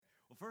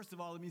first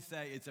of all, let me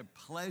say it's a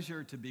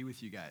pleasure to be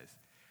with you guys.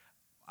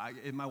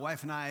 My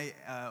wife and I,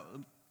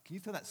 can you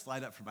throw that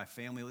slide up for my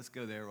family? Let's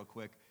go there real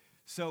quick.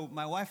 So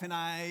my wife and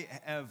I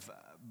have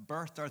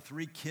birthed our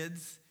 3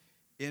 kids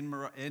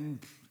in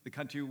the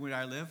country where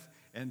I live.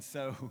 And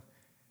so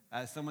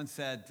someone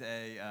said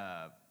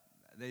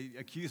they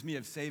accused me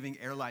of saving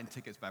airline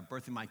tickets by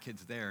birthing my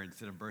kids there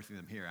instead of birthing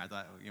them here. I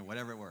thought,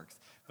 whatever it works.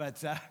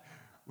 But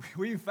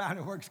we found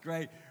it works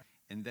great.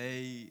 And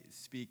they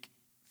speak,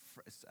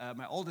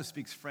 my oldest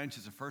speaks French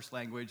as a first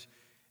language,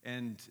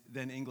 and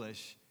then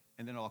English,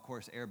 and then, of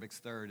course, Arabic's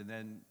third, and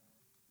then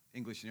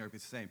English and Arabic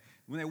is the same.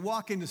 When they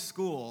walk into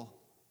school,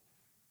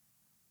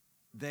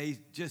 they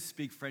just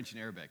speak French and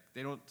Arabic.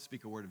 They don't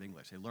speak a word of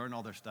English. They learn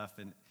all their stuff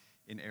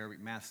in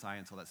Arabic, math,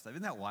 science, all that stuff.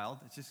 Isn't that wild?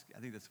 I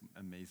think that's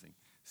amazing.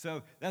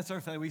 So that's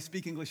our family. We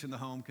speak English in the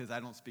home because I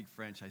don't speak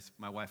French.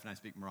 My wife and I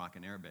speak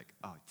Moroccan Arabic.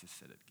 Oh, I just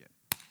said it again.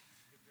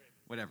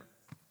 Whatever.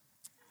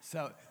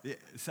 So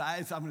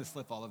I'm going to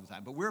slip all of the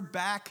time. But we're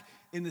back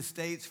in the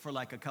States for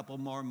like a couple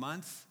more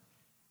months.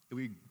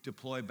 We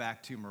deploy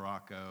back to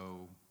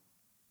Morocco.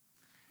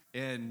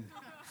 And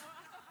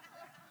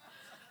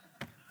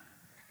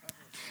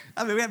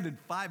we haven't done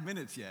 5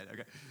 minutes yet.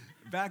 Okay,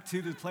 back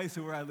to the place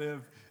where I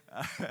live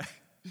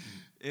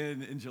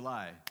in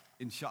July,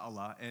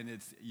 inshallah. And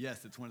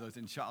it's one of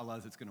those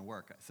inshallahs that's going to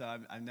work. So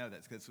I know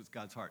that's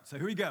God's heart. So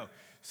here we go.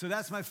 So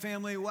that's my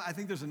family. Well, I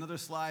think there's another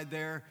slide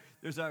there.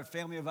 There's our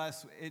family of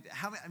us.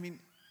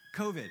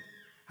 COVID.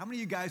 How many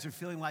of you guys are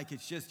feeling like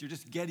you're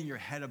just getting your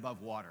head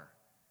above water?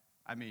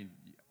 And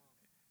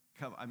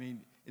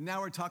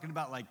now we're talking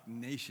about like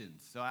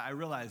nations. So I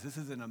realize this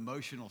is an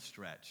emotional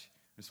stretch.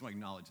 I just want to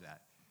acknowledge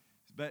that.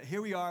 But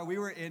here we are. We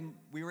were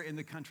in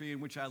the country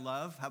in which I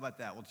love. How about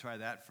that? We'll try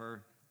that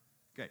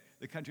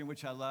the country in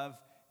which I love.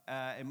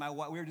 And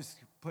we were just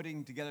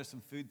putting together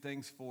some food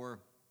things for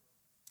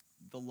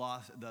the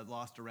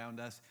lost around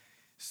us.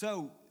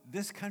 So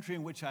this country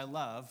in which I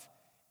love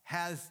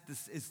has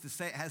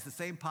the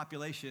same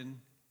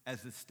population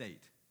as the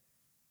state,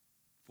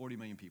 40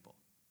 million people.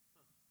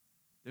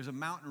 There's a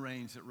mountain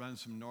range that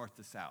runs from north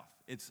to south.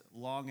 It's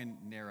long and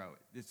narrow.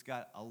 It's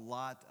got a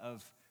lot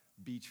of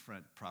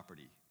beachfront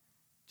property,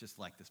 just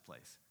like this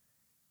place.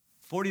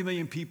 40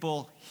 million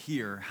people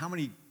here. How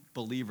many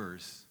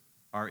believers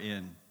are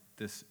in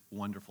this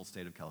wonderful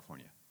state of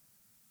California?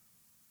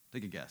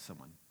 Take a guess,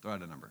 someone. Throw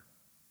out a number.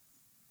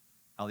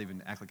 I'll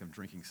even act like I'm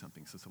drinking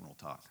something so someone will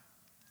talk.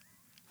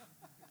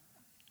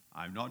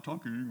 I'm not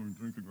talking, I'm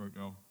drinking right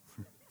now.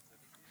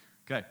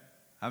 Okay,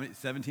 how many?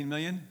 17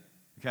 million?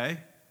 Okay.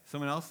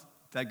 Someone else?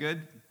 Is that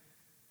good?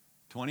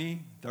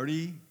 20,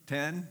 30,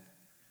 10?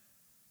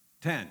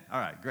 10. All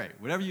right, great.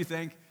 Whatever you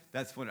think,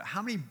 that's what.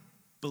 How many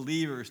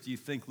believers do you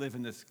think live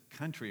in this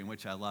country in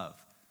which I love?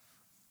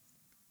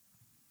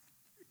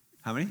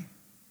 How many?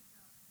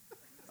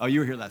 Oh, you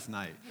were here last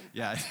night.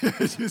 Yeah.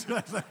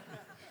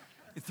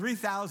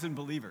 3,000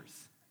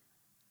 believers.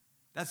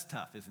 That's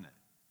tough, isn't it?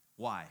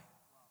 Why?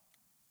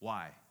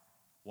 Why?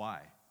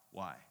 Why?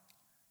 Why?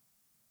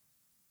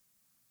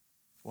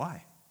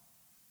 Why?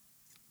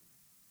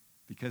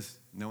 Because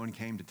no one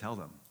came to tell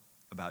them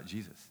about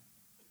Jesus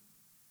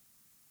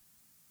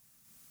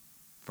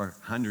for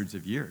hundreds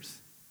of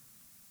years.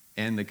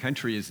 And the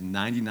country is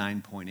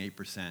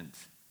 99.8%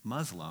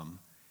 Muslim,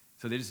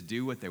 so they just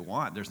do what they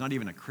want. There's not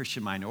even a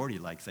Christian minority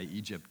like, say,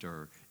 Egypt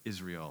or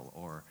Israel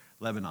or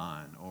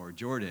Lebanon or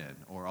Jordan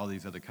or all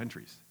these other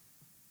countries.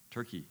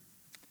 Turkey,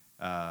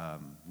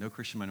 no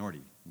Christian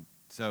minority.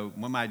 So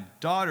when my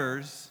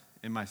daughters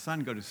and my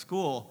son go to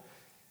school,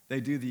 they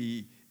do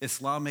the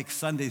Islamic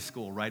Sunday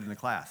school right in the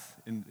class,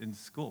 in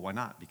school. Why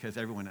not? Because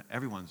everyone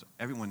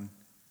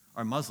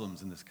are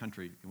Muslims in this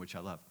country in which I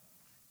love.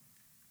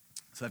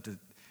 So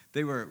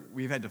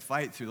we've had to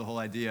fight through the whole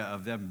idea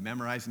of them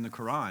memorizing the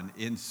Quran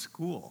in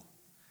school.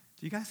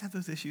 Do you guys have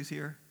those issues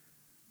here?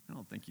 I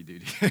don't think you do.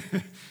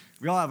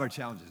 We all have our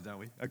challenges, don't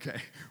we? Okay.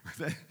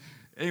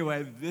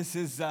 Anyway, this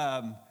is,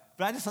 but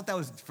I just thought that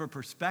was for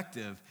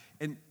perspective.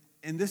 And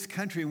this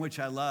country in which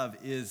I love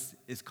is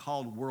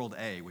called World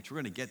A, which we're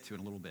going to get to in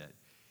a little bit.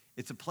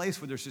 It's a place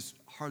where there's just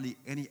hardly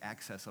any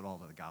access at all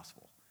to the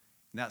gospel.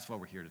 And that's why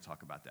we're here to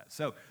talk about that.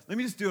 So let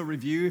me just do a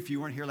review if you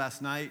weren't here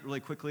last night really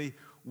quickly.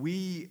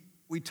 We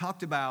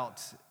started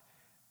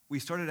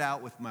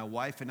out with my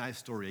wife and I's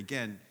story.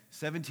 Again,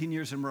 17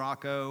 years in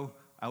Morocco.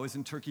 I was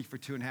in Turkey for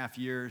 2.5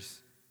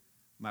 years.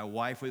 My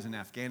wife was in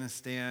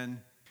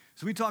Afghanistan.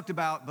 So we talked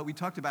about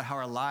how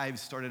our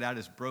lives started out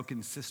as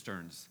broken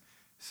cisterns.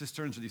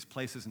 Cisterns are these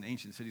places in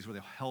ancient cities where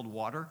they held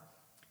water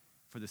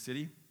for the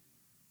city.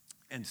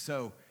 And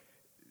so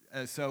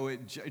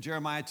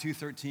Jeremiah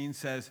 2:13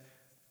 says,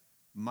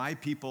 my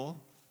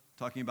people,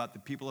 talking about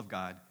the people of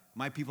God,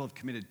 my people have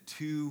committed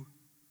 2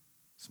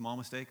 small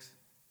mistakes.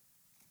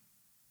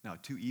 No,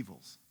 2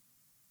 evils.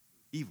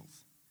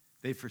 Evils.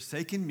 They've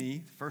forsaken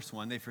me, the first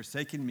one, they've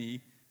forsaken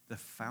me, the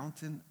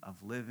fountain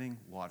of living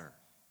water.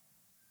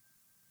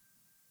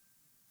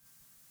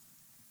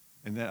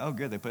 And then, oh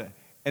good,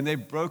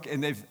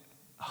 they've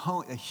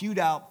hewed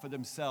out for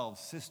themselves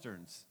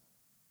cisterns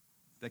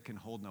that can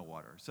hold no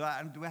water. So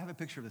do I have a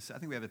picture of this? I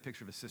think we have a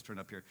picture of a cistern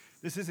up here.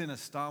 This is in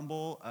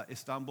Istanbul,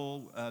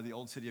 the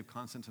old city of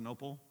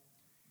Constantinople.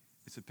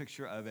 It's a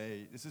picture of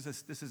this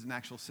is an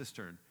actual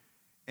cistern.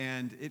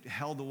 And it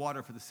held the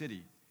water for the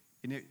city.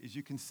 And as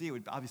you can see, it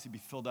would obviously be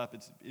filled up.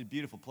 It's a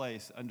beautiful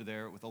place under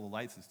there with all the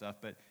lights and stuff.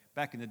 But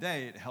back in the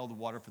day, it held the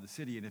water for the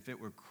city. And if it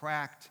were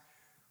cracked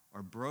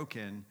or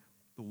broken,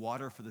 the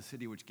water for the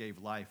city, which gave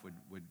life,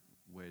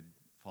 would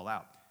fall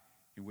out.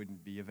 It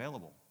wouldn't be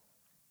available.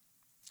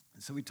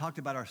 And so we talked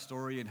about our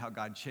story and how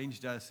God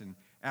changed us and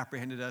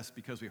apprehended us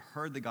because we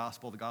heard the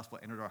gospel. The gospel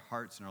entered our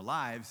hearts and our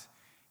lives,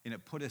 and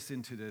it put us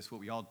into this,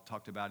 what we all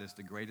talked about as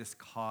the greatest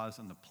cause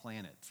on the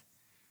planet.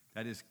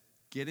 That is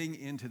getting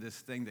into this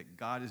thing that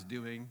God is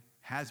doing,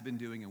 has been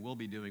doing, and will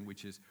be doing,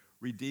 which is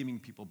redeeming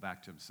people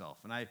back to himself.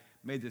 And I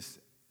made this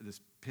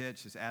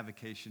pitch, this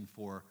advocation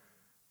for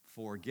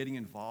getting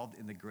involved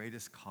in the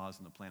greatest cause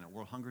on the planet.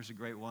 World hunger is a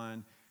great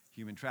one.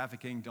 Human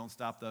trafficking, don't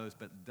stop those,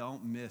 but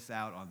don't miss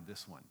out on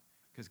this one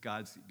because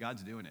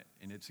God's doing it,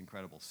 and it's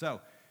incredible.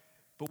 So,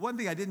 but one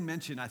thing I didn't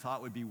mention I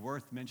thought would be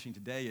worth mentioning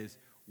today is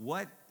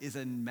what is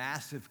a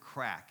massive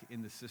crack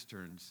in the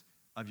cisterns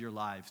of your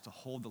lives to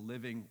hold the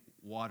living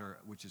water,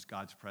 which is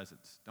God's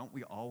presence. Don't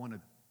we all want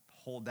to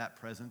hold that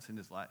presence in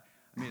his life?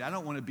 I mean, I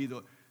don't want to be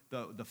the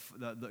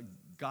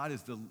God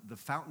is the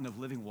fountain of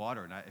living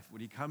water, and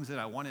when he comes in,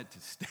 I want it to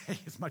stay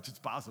as much as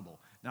possible,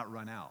 not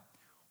run out.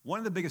 One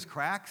of the biggest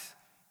cracks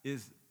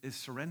is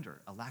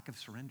surrender, a lack of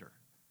surrender.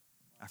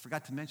 I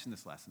forgot to mention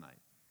this last night.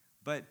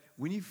 But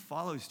when you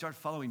start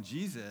following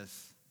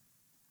Jesus,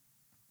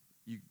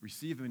 you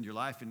receive him in your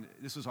life, and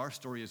this was our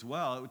story as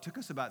well. It took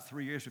us about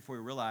 3 years before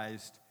we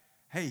realized,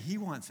 hey, he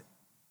wants,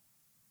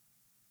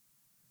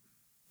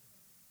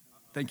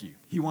 thank you.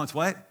 He wants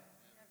what?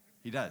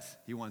 He does.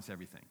 He wants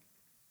everything.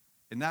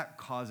 And that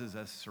causes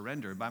us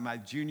surrender. By my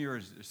junior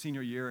or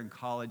senior year in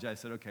college, I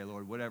said, okay,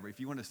 Lord, whatever. If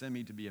you want to send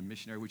me to be a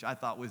missionary, which I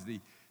thought was the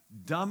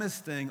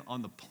dumbest thing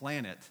on the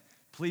planet,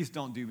 please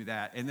don't do me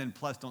that. And then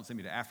plus don't send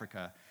me to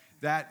Africa.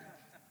 That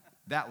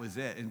was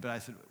it. But I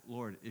said,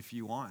 Lord, if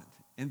you want.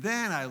 And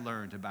then I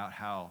learned about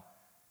how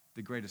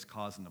the greatest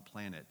cause on the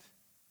planet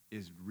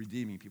is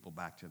redeeming people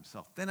back to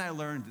himself. Then I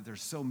learned that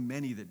there's so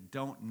many that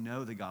don't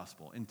know the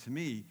gospel. And to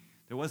me,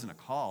 there wasn't a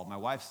call. My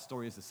wife's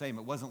story is the same.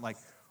 It wasn't like,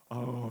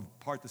 oh,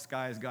 part the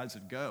skies, God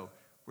said go.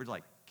 We're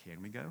like,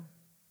 can we go?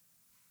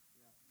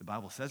 The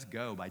Bible says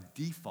go by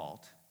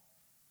default.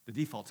 The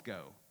default's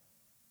go,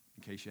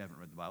 in case you haven't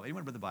read the Bible.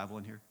 Anyone read the Bible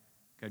in here?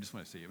 Okay, I just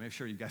want to see you. Make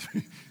sure you guys,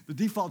 the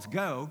default's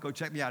go. Go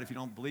check me out if you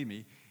don't believe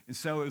me. And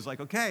so it was like,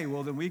 okay,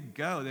 well, then we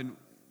go. Then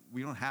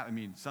we don't have,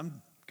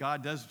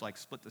 God does like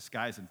split the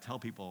skies and tell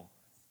people,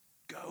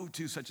 go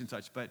to such and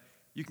such. But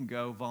you can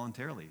go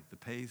voluntarily. The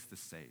pay's the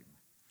same.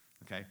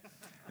 Okay?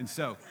 And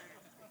so,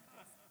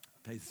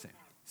 pays the same.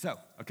 So,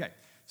 okay.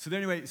 So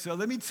anyway, so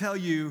let me tell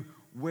you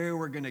where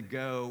we're going to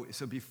go.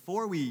 So I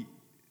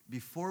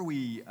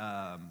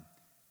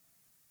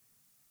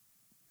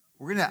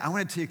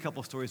want to tell you a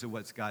couple stories of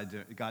what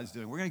God's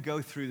doing. We're going to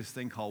go through this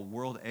thing called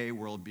World A,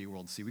 World B,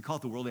 World C. We call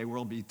it the World A,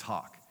 World B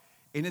talk.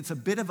 And it's a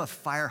bit of a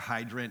fire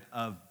hydrant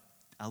of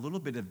a little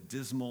bit of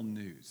dismal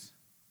news.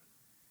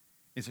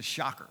 It's a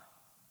shocker.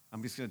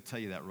 I'm just going to tell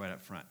you that right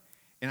up front.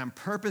 And I'm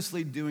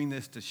purposely doing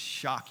this to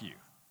shock you,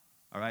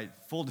 all right?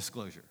 Full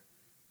disclosure.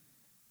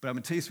 But I'm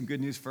going to tell you some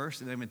good news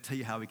first, and then I'm going to tell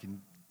you how we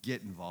can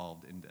get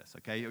involved in this,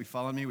 okay? Are you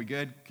following me? We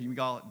good? Can we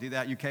all do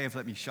that? You okay if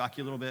let me shock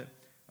you a little bit?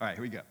 All right,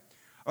 here we go.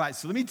 All right,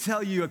 so let me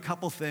tell you a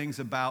couple things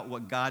about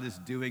what God is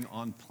doing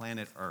on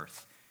planet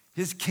Earth.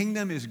 His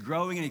kingdom is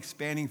growing and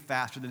expanding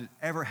faster than it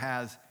ever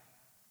has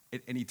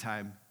at any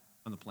time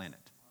on the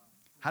planet.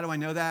 How do I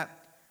know that?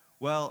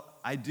 Well,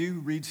 I do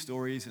read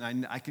stories,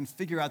 and I can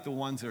figure out the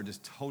ones that are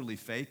just totally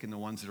fake and the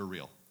ones that are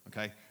real,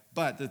 okay?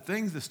 But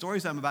the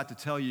stories I'm about to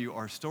tell you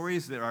are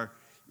stories that are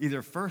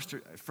either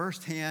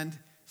first-hand,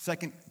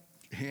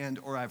 second-hand,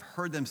 or I've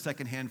heard them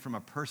second-hand from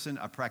a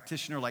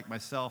practitioner like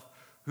myself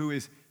who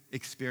is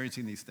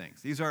experiencing these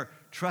things. These are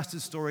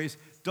trusted stories.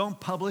 Don't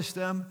publish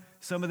them.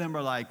 Some of them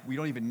are like, we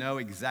don't even know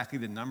exactly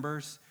the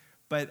numbers.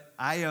 But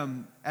I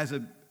am, as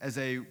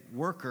a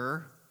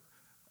worker,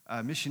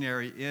 a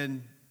missionary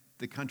in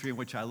the country in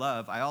which I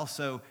love, I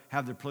also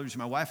have the privilege,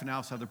 my wife and I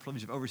also have the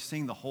privilege of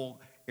overseeing the whole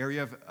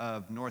area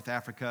of North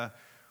Africa.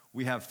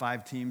 We have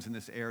 5 teams in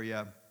this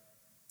area.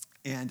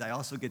 And I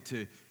also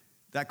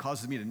that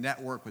causes me to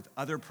network with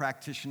other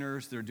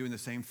practitioners that are doing the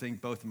same thing,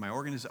 both in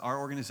our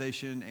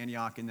organization,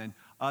 Antioch, and then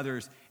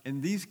others.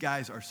 And these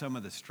guys are some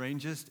of the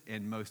strangest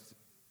and most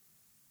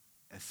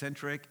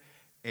eccentric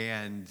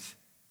and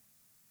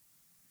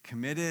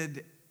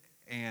committed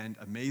and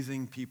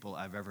amazing people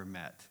I've ever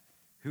met,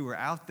 who are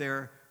out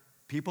there,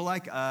 people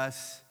like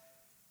us,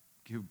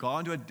 who've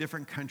gone to a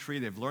different country,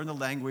 they've learned the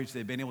language,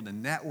 they've been able to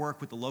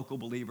network with the local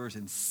believers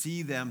and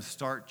see them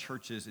start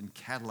churches and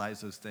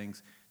catalyze those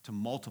things to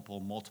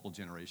multiple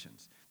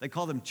generations. They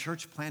call them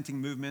church planting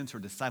movements or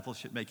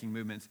discipleship making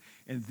movements.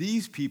 And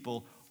these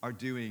people are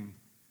doing,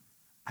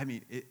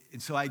 and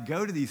so I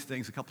go to these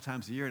things a couple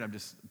times a year and I'm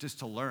just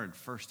to learn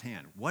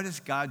firsthand. What is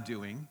God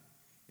doing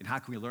And how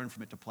can we learn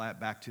from it to apply it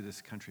back to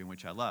this country in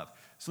which I love?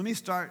 So let me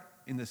start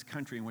in this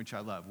country in which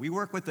I love. We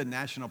work with a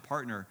national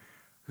partner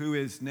who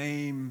is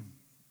named,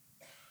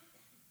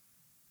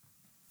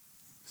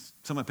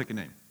 someone pick a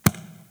name.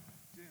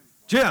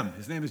 Jim.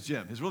 His name is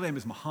Jim. His real name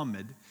is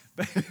Muhammad.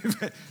 But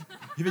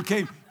he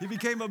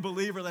became a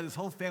believer, led his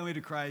whole family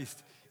to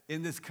Christ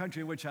in this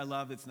country in which I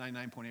love that's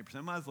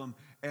 99.8% Muslim.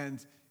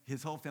 And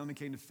his whole family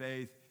came to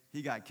faith.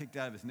 He got kicked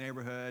out of his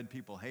neighborhood.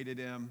 People hated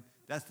him.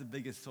 That's the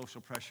biggest social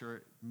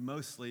pressure.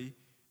 Mostly,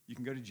 you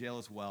can go to jail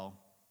as well,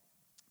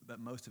 but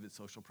most of it's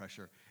social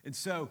pressure. And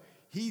so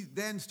he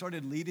then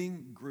started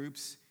leading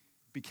groups,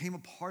 became a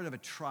part of a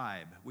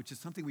tribe, which is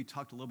something we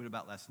talked a little bit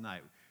about last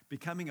night,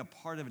 becoming a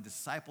part of a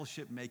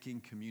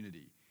discipleship-making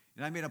community.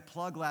 And I made a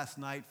plug last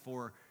night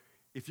for,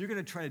 if you're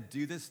going to try to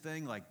do this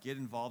thing, like get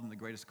involved in the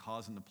greatest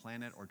cause on the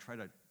planet or try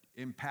to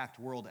impact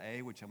World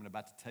A, which I'm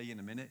about to tell you in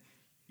a minute,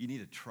 you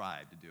need a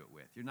tribe to do it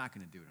with. You're not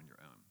going to do it on your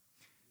own.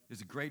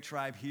 There's a great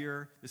tribe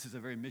here. This is a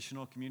very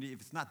missional community.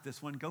 If it's not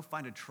this one, go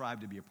find a tribe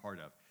to be a part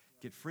of.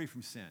 Get free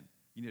from sin.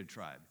 You need a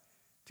tribe.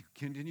 To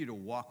continue to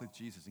walk with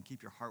Jesus and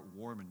keep your heart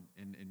warm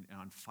and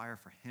on fire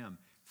for him,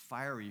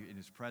 fiery in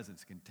his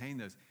presence, contain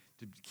those,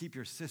 to keep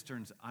your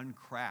cisterns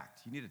uncracked.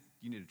 You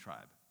need a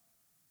tribe.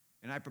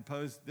 And I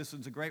propose, this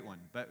one's a great one,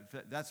 but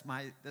that's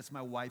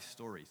my wife's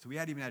story. So we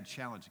had even had a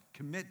challenge.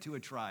 Commit to a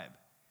tribe.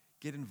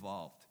 Get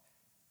involved.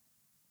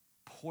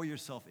 Pour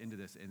yourself into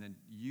this and then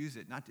use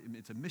it.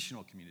 It's a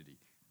missional community.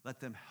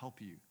 Let them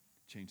help you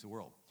change the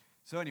world.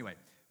 So anyway,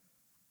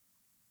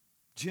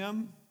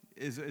 Jim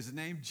is his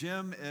name.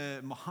 Jim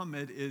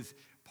Muhammad is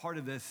part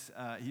of this.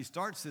 He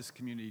starts this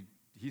community.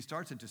 He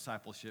starts a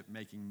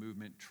discipleship-making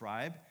movement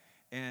tribe.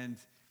 And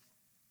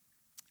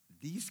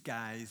these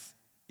guys,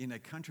 in a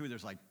country where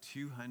there's like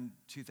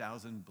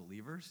 2,000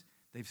 believers,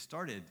 they've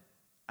started,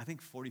 I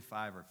think,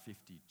 45 or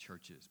 50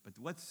 churches. But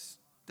what's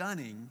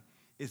stunning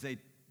is they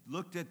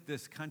looked at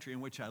this country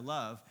in which I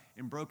love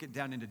and broke it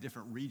down into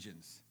different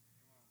regions.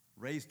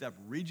 Raised up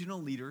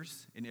regional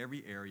leaders in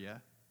every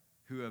area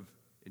who have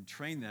and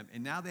trained them.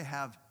 And now they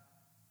have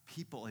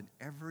people in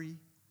every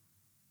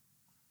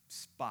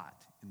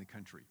spot in the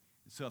country.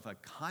 So if a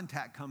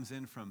contact comes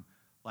in from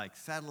like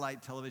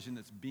satellite television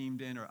that's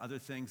beamed in or other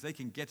things, they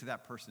can get to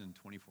that person in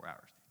 24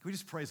 hours. Can we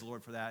just praise the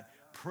Lord for that?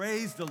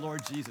 Praise the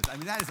Lord Jesus. I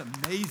mean, that is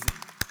amazing.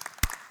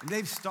 And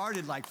they've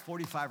started like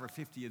 45 or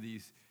 50 of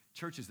these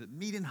churches that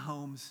meet in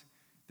homes,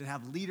 that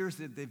have leaders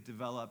that they've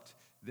developed,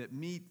 that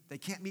meet. They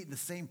can't meet in the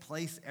same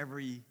place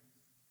every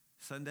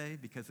Sunday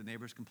because the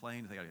neighbors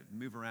complain. They got to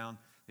move around.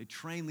 They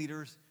train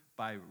leaders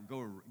by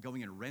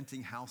going and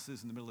renting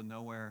houses in the middle of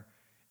nowhere.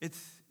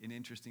 It's an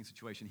interesting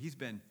situation. He's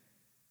been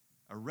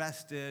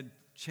arrested,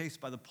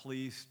 chased by the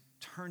police,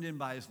 turned in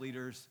by his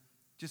leaders.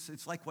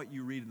 It's like what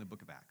you read in the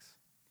book of Acts.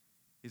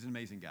 He's an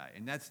amazing guy.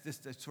 And that's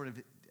just a sort of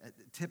a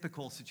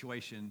typical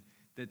situation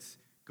that's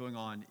going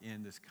on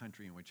in this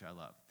country in which I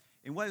love.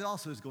 And what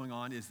also is going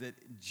on is that,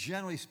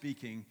 generally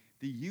speaking,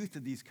 the youth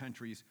of these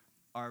countries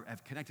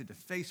have connected to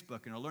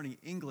Facebook and are learning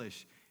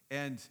English,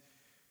 and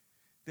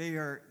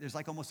there's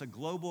like almost a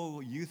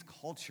global youth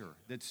culture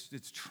that's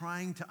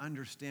trying to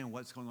understand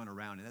what's going on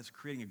around, and that's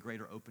creating a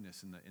greater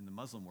openness in the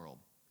Muslim world.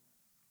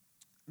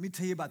 Let me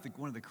tell you about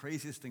one of the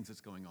craziest things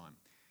that's going on.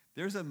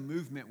 There's a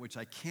movement which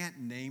I can't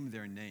name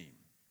their name,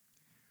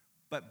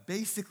 but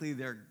basically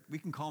we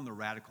can call them the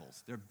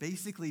radicals. They're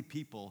basically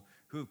people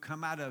who have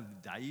come out of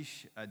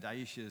Daesh.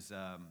 Daesh is,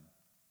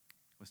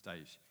 what's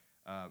Daesh?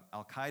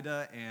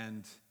 Al-Qaeda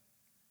and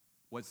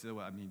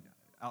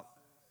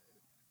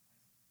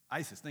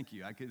ISIS, thank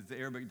you. It's the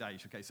Arabic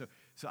Daesh. Okay, so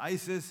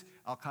ISIS,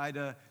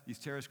 Al-Qaeda, these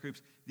terrorist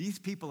groups, these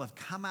people have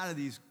come out of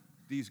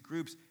these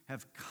groups,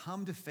 have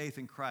come to faith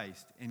in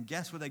Christ, and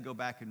guess where they go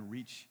back and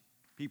reach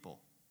people?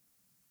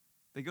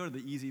 They go to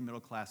the easy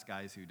middle-class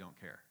guys who don't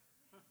care.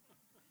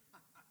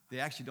 They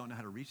actually don't know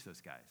how to reach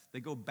those guys. They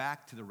go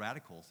back to the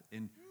radicals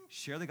and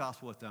share the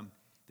gospel with them.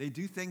 They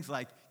do things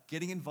like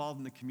getting involved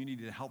in the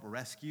community to help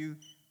rescue.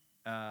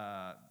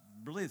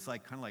 Really, it's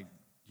like kind of like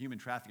human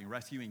trafficking,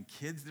 rescuing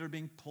kids that are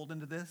being pulled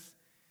into this.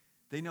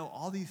 They know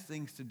all these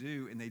things to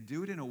do, and they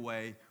do it in a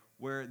way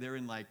where they're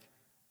in like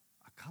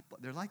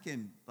they're like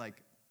in like,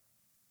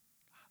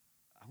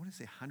 I want to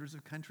say hundreds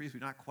of countries.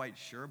 We're not quite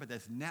sure, but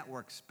this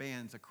network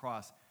spans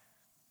across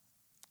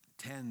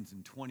tens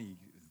and 20,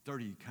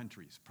 30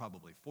 countries,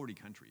 probably 40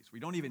 countries. We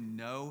don't even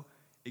know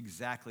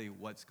exactly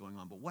what's going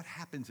on. But what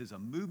happens is a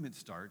movement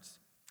starts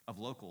of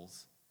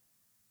locals,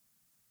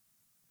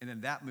 and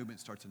then that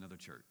movement starts another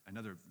church,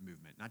 another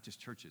movement, not just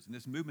churches. And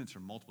this movement's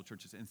from multiple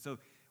churches. And so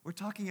we're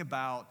talking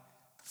about,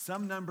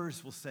 some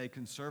numbers will say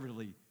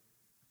conservatively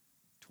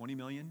 20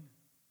 million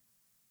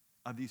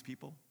of these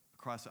people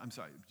across,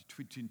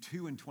 between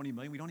 2 and 20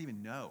 million. We don't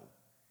even know.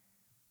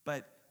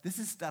 But this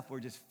is stuff we're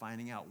just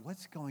finding out.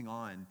 What's going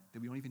on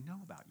that we don't even know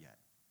about yet?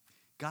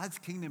 God's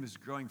kingdom is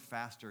growing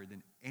faster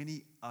than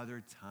any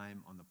other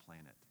time on the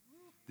planet.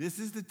 This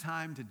is the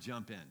time to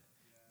jump in.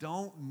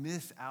 Don't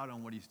miss out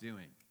on what he's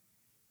doing.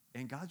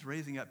 And God's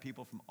raising up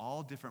people from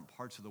all different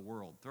parts of the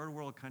world, third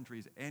world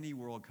countries, any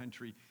world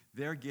country.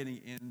 They're getting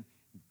in.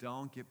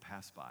 Don't get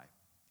passed by.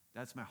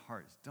 That's my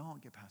heart.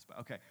 Don't get passed by.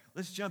 Okay,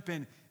 let's jump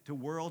in to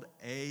world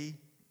A,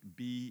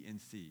 B,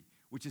 and C,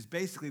 which is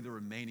basically the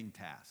remaining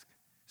task.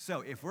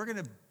 So if we're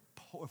gonna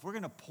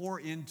pour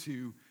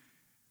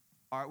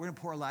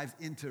our lives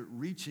into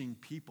reaching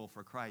people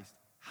for Christ,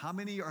 how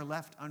many are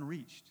left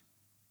unreached?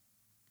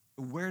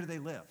 Where do they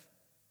live?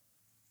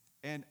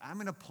 And I'm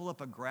going to pull up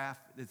a graph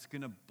that's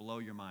going to blow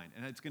your mind.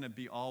 And it's going to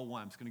be all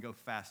one. I'm just going to go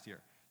fast here.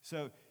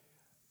 So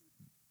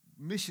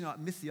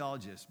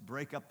missiologists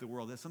break up the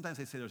world. Sometimes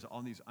they say there's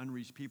all these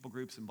unreached people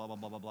groups and blah, blah,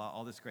 blah, blah, blah.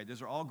 All this great.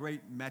 Those are all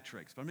great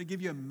metrics. But I'm going to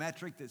give you a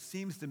metric that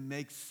seems to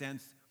make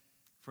sense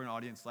for an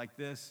audience like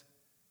this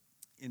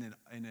in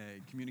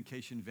a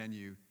communication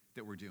venue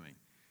that we're doing.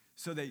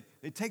 So they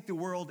take the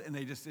world and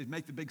they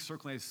make the big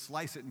circle and they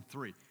slice it in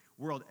three.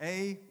 World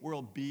A,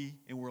 World B,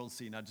 and World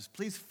C. Now, just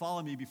please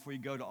follow me before you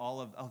go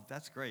to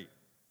that's great.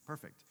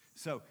 Perfect.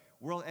 So,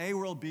 World A,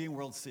 World B, and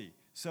World C.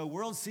 So,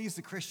 World C is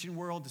the Christian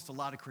world, just a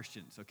lot of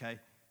Christians, okay?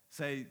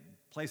 Say,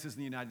 places in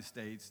the United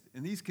States.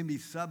 And these can be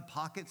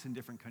sub-pockets in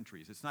different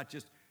countries. It's not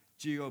just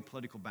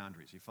geopolitical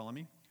boundaries. You follow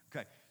me?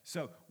 Okay.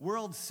 So,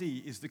 World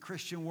C is the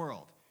Christian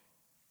world.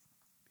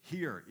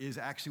 Here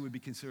would be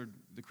considered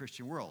the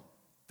Christian world.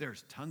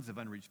 There's tons of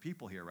unreached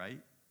people here, right?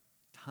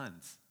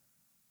 Tons.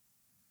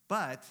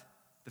 But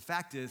the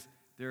fact is,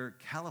 there are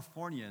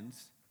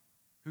Californians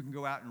who can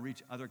go out and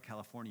reach other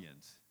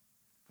Californians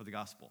for the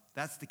gospel.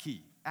 That's the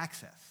key,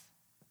 access.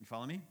 You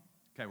follow me?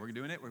 Okay, we're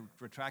doing it,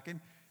 we're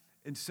tracking.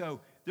 And so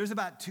there's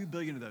about 2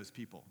 billion of those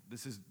people.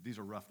 These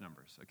are rough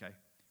numbers, okay?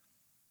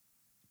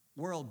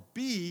 World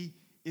B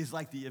is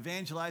like the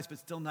evangelized but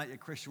still not yet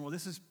Christian world.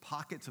 This is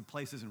pockets of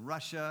places in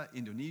Russia,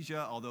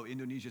 Indonesia, although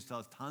Indonesia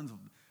still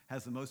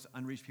has the most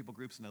unreached people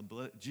groups in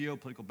the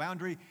geopolitical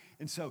boundary.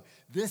 And so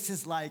this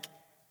is like,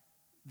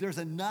 there's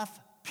enough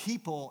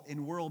people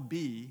in World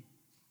B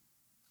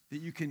that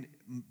you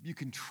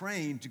can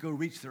train to go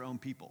reach their own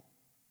people.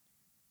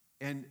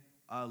 And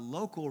a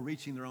local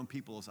reaching their own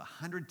people is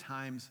 100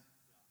 times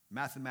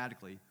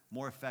mathematically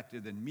more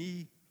effective than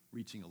me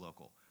reaching a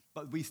local.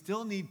 But we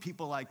still need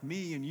people like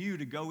me and you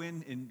to go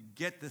in and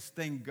get this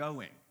thing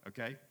going,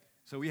 okay?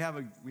 So we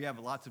have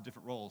lots of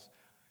different roles.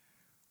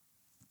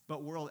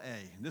 But World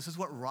A, and this is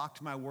what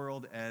rocked my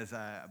world as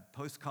a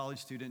post-college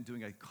student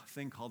doing a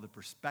thing called the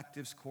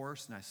Perspectives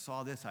course, and I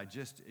saw this,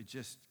 it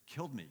just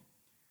killed me.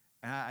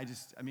 And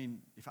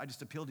if I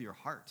just appeal to your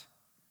heart.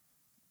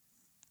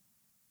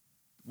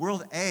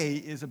 World A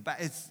is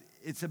about,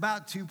 it's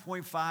about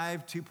 2.5,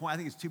 I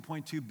think it's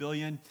 2.2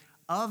 billion.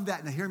 Of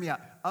that, now hear me out,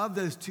 of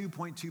those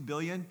 2.2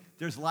 billion,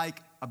 there's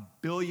like 1.8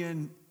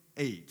 billion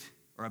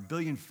or 1.5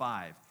 billion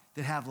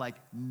that have like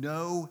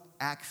no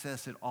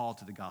access at all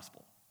to the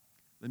gospel.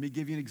 Let me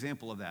give you an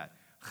example of that.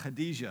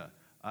 Khadijah,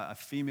 a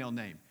female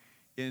name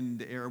in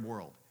the Arab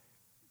world,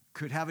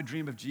 could have a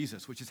dream of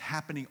Jesus, which is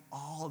happening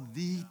all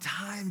the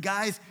time,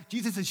 guys.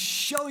 Jesus is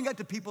showing up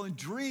to people in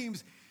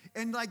dreams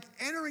and like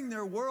entering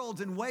their worlds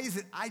in ways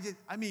that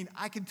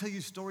I can tell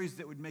you stories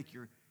that would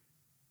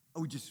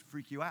just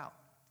freak you out.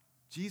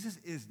 Jesus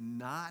is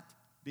not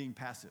being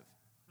passive,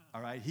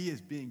 all right? He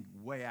is being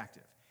way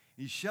active.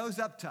 He shows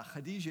up to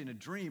Khadijah in a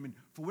dream, and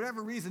for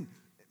whatever reason,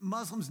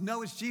 Muslims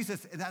know it's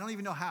Jesus, and I don't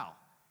even know how.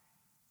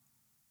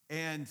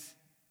 And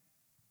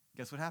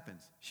guess what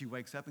happens? She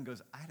wakes up and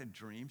goes, I had a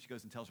dream. She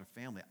goes and tells her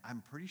family,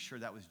 I'm pretty sure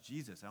that was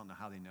Jesus. I don't know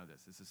how they know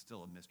this. This is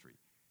still a mystery.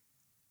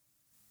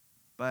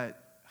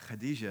 But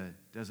Khadijah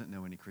doesn't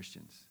know any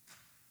Christians.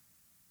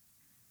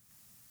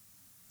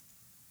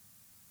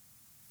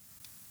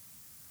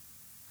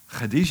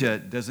 Khadijah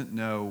doesn't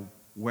know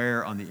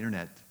where on the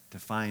internet to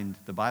find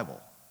the Bible.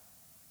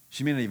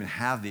 She may not even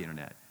have the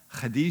internet.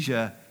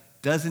 Khadijah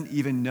doesn't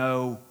even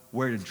know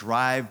where to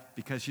drive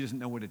because she doesn't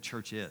know what a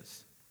church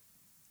is.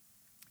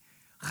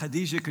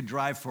 Khadijah could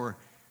drive for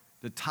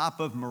the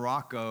top of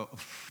Morocco,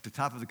 the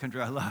top of the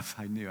country I love.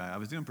 I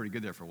was doing pretty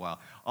good there for a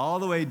while. All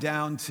the way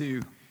down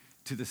to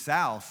the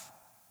south,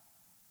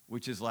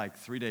 which is like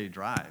 3-day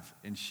drive,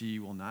 and she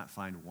will not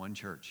find one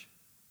church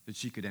that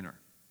she could enter.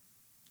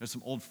 There's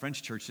some old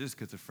French churches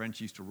because the French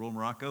used to rule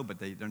Morocco, but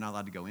they're not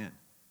allowed to go in.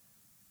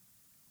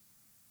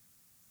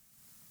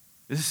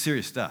 This is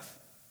serious stuff.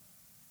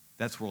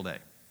 That's World A.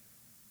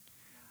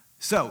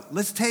 So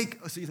you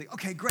think,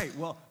 okay, great.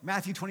 Well,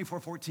 Matthew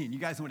 24:14, you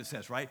guys know what it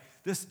says, right?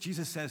 This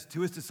Jesus says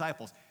to his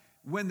disciples,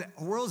 when the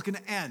world's going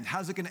to end,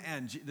 how's it going to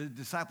end? The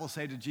disciples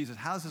say to Jesus,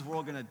 how's this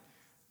world going to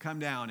come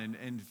down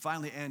and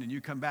finally end and you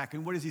come back?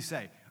 And what does he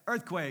say?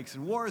 Earthquakes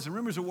and wars and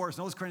rumors of wars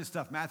and all this kind of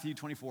stuff. Matthew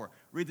 24,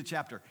 read the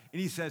chapter.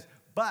 And he says,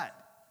 but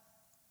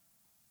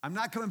I'm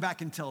not coming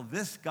back until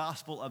this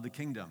gospel of the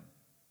kingdom,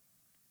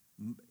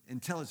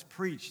 until it's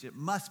preached. It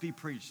must be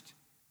preached.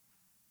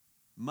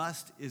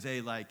 Must is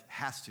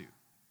has to.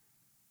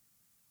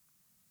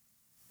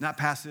 Not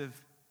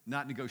passive,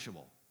 not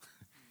negotiable.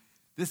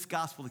 This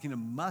gospel of the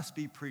kingdom must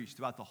be preached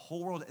throughout the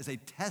whole world as a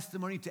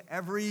testimony to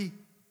every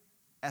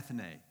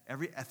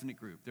ethnic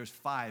group. There's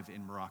 5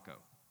 in Morocco.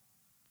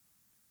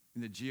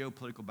 in the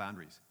geopolitical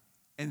boundaries.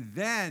 And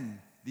then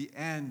the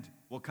end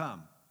will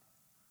come.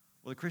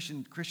 Well,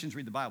 the Christians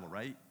read the Bible,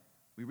 right?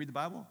 We read the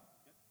Bible?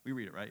 Yep. We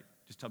read it, right?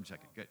 Just double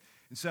check it. Good.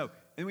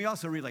 And we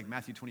also read like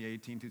Matthew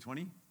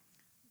 28:18-20.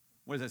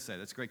 What does that say?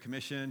 That's a Great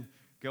Commission.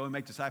 Go and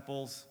make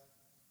disciples.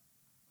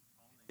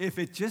 If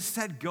it just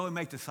said go and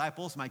make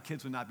disciples, my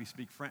kids would not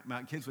speak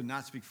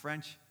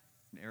French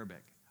and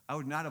Arabic. I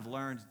would not have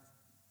learned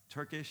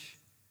Turkish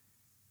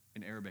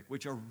and Arabic,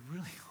 which are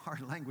really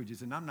hard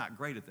languages, and I'm not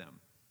great at them.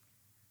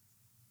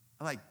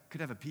 I could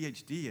have a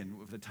PhD in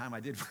the time I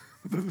did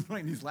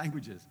learning these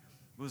languages.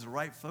 It was the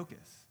right focus.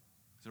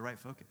 It was the right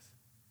focus.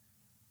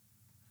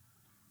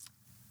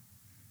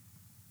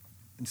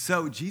 And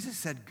so Jesus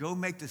said, go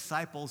make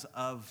disciples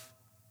of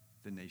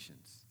the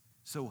nations.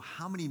 So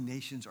how many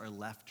nations are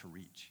left to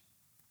reach?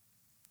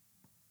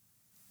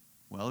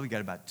 Well, we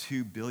got about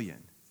 2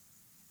 billion.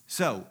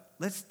 So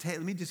let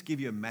me just give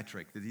you a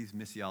metric that these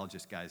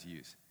missiologist guys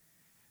use.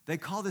 They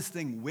call this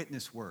thing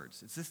witness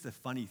words. It's just I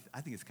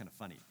think it's kind of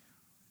funny.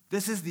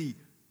 This is the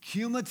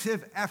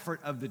cumulative effort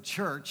of the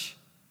church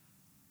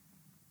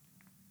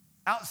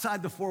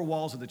outside the four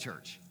walls of the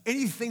church.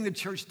 Anything the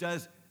church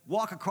does,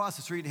 walk across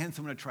the street and hand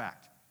someone a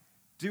tract,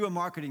 do a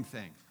marketing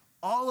thing.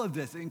 All of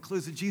this, it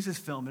includes the Jesus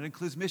film, it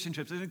includes mission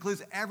trips, it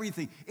includes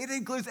everything. It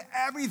includes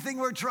everything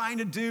we're trying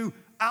to do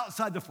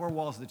outside the four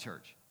walls of the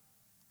church.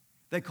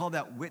 They call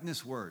that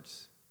witness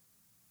words.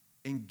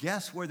 And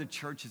guess where the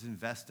church is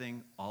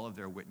investing all of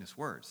their witness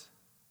words?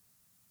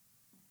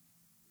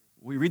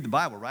 We read the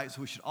Bible, right? So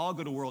we should all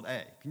go to World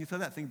A. Can you throw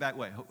that thing back?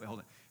 Wait, hold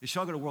on. You should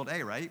all go to World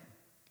A, right?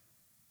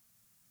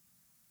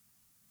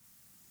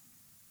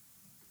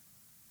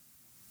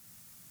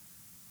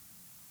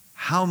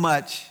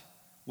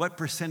 What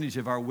percentage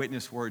of our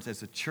witness words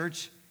as a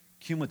church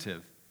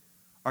cumulative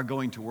are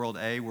going to World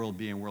A, World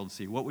B, and World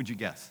C? What would you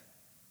guess?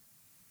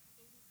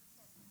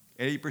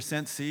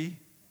 80% C?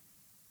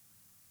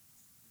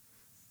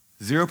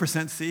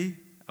 0% C?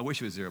 I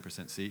wish it was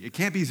 0% C. It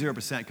can't be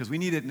 0% because we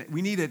need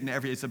it in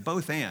every, it's a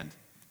both and,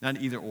 not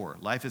an either or.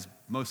 Life is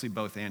mostly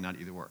both and, not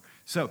either or.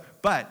 So,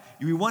 but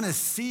we want to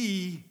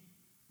see,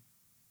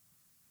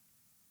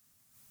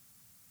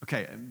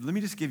 okay, let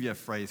me just give you a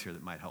phrase here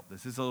that might help.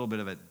 This is a little bit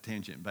of a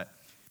tangent, but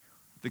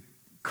the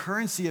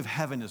currency of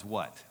heaven is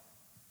what?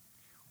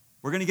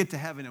 We're going to get to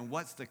heaven, and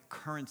what's the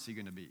currency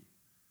going to be?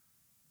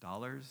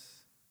 Dollars?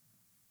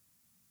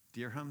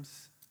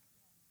 Dirhams?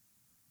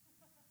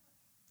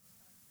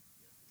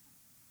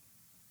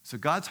 So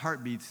God's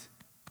heart beats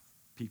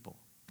people,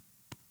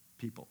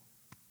 people,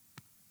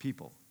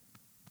 people,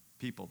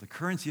 people. The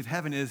currency of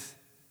heaven is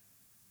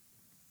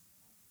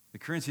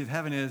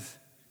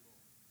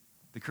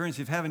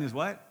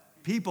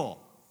what?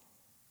 People.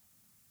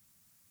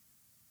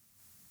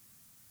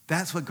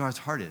 That's what God's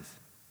heart is.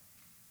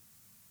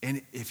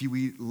 And if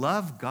we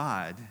love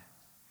God,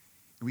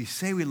 we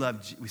say we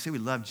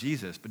love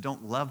Jesus, but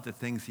don't love the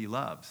things he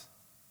loves,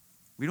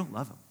 we don't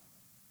love him.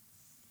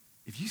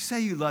 If you say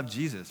you love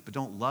Jesus, but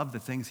don't love the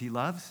things he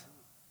loves,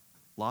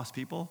 lost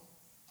people,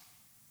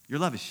 your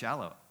love is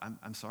shallow.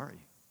 I'm sorry.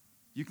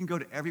 You can go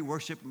to every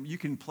worship, you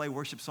can play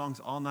worship songs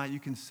all night, you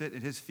can sit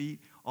at his feet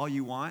all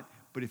you want,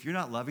 but if you're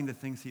not loving the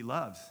things he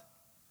loves,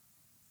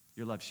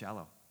 your love's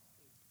shallow.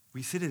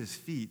 We sit at his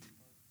feet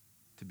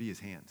to be his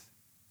hands.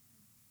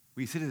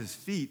 We sit at his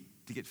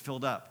feet to get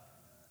filled up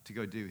to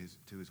go do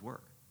his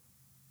work.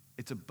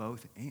 It's a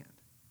both and.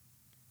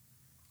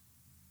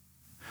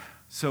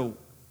 So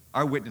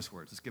our witness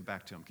words, let's get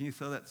back to them. Can you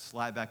throw that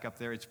slide back up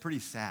there? It's pretty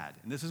sad.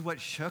 And this is what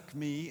shook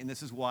me, and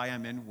this is why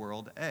I'm in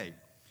World A.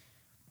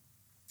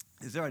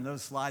 Is there another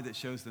slide that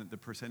shows the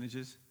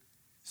percentages?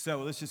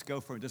 So let's just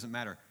go for it. It doesn't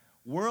matter.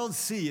 World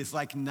C is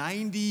like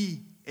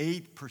 98%.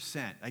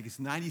 Like it's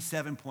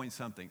 97 point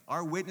something.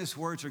 Our witness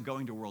words are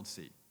going to World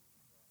C.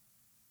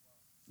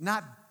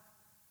 Not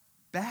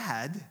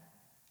bad,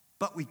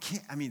 but we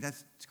can't. I mean,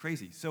 it's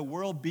crazy. So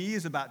World B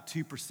is about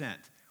 2%.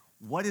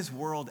 What is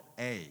World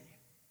A?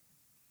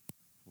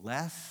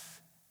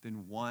 Less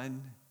than 1%.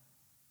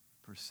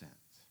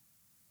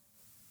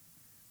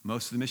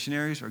 Most of the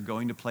missionaries are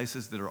going to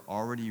places that are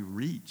already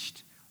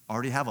reached,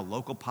 already have a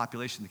local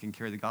population that can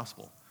carry the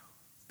gospel.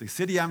 The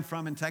city I'm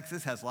from in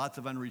Texas has lots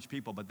of unreached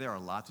people, but there are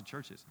lots of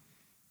churches.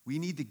 We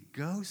need to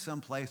go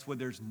someplace where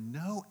there's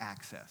no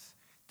access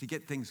to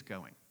get things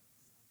going.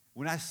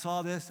 When I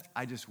saw this,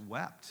 I just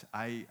wept.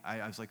 I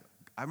was like,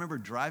 I remember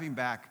driving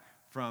back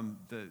from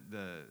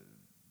the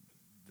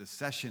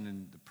session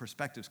in the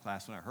perspectives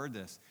class when I heard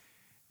this,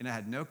 and I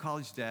had no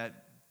college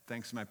debt,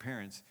 thanks to my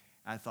parents.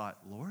 I thought,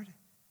 Lord,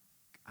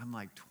 I'm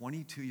like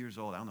 22 years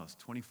old. I don't know, I was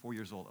 24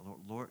 years old.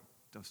 Lord,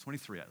 I was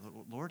 23.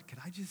 Lord,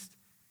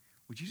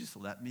 would you just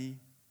let me,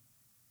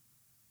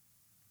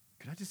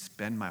 could I just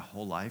spend my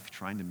whole life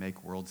trying to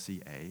make World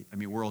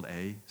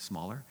A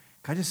smaller?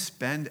 Could I just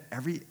spend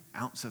every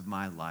ounce of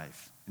my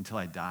life until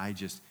I die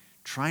just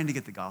trying to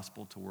get the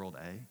gospel to World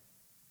A?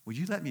 Would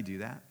you let me do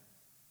that?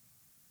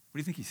 What do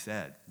you think he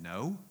said?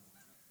 No?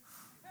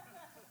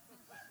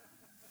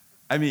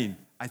 I mean,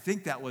 I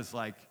think that was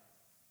like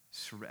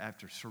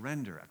after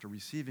surrender, after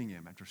receiving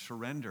him, after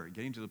surrender,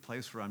 getting to the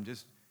place where I'm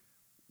just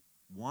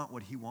want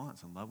what he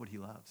wants and love what he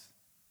loves.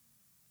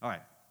 All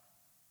right.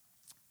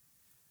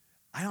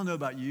 I don't know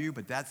about you,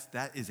 but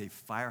that is a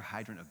fire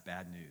hydrant of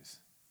bad news.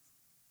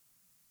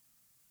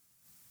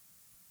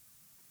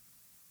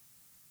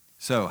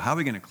 So how are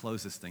we going to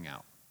close this thing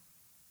out?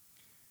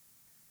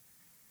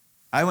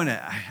 I'm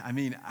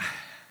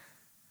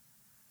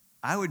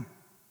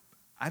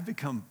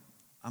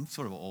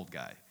sort of an old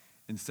guy.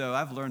 And so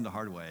I've learned the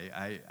hard way.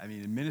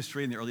 In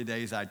ministry in the early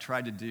days, I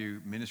tried to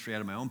do ministry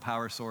out of my own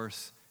power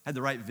source. Had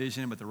the right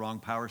vision, but the wrong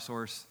power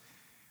source.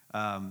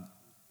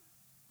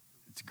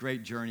 It's a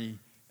great journey.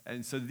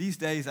 And so these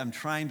days, I'm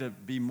trying to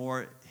be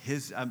more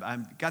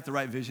I've got the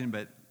right vision,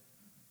 but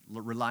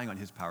relying on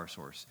his power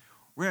source.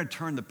 We're going to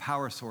turn the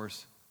power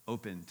source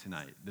open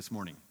this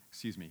morning,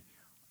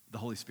 the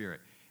Holy Spirit.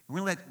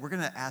 And we're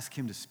going to ask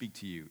him to speak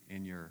to you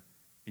in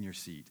your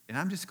seat. And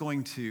I'm just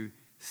going to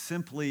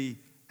simply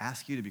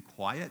ask you to be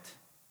quiet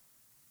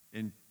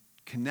and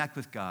connect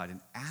with God and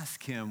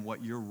ask him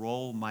what your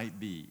role might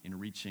be in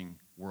reaching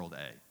world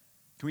A.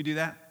 Can we do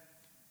that?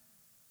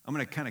 I'm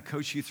going to kind of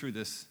coach you through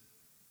this,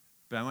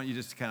 but I want you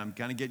just I'm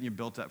kind of getting you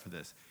built up for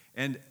this.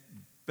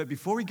 But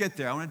before we get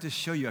there, I wanted to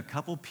show you a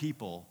couple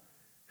people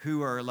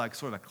who are like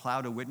sort of a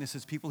cloud of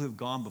witnesses, people who've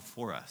gone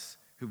before us,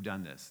 who've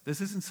done this.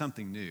 This isn't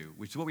something new,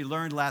 which is what we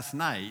learned last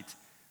night.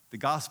 The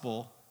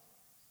gospel,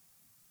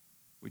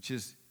 which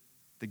is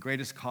the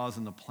greatest cause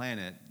on the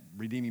planet,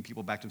 redeeming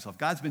people back to himself.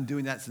 God's been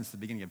doing that since the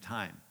beginning of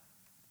time.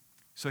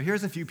 So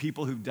here's a few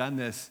people who've done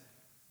this,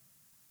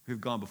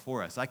 who've gone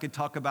before us. I could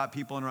talk about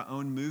people in our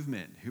own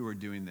movement who are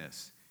doing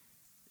this.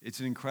 It's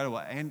an incredible.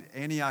 And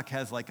Antioch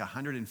has like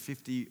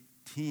 150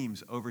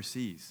 teams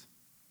overseas.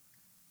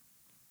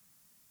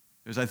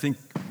 There's, I think,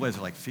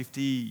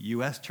 50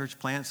 U.S. church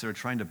plants that are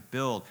trying to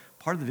build.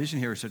 Part of the vision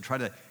here is to try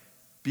to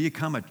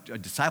become a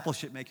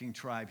discipleship-making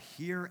tribe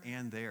here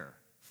and there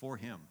for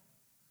him.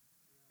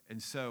 And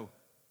so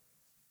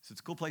it's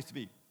a cool place to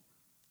be.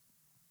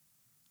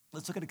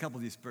 Let's look at a couple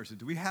of these persons.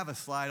 Do we have a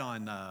slide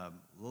on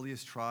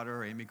Lilias Trotter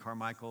or Amy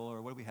Carmichael,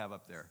 or what do we have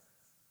up there?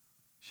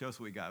 Show us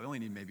what we got. We only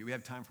need we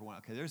have time for one.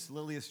 Okay, there's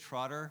Lilias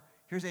Trotter.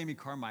 Here's Amy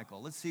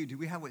Carmichael. Let's see, do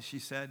we have what she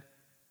said?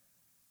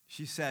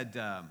 She said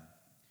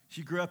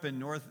she grew up in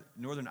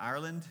Northern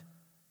Ireland.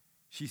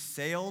 She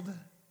sailed,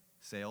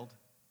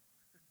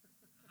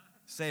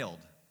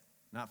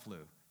 not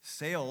flew,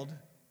 sailed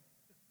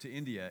to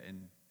India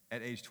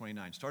at age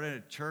 29.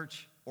 Started a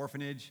church,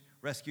 orphanage,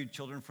 rescued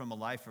children from a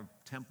life of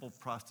temple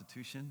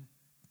prostitution.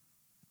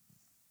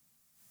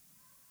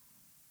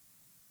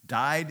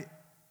 Died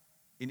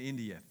in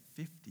India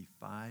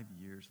 55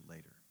 years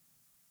later.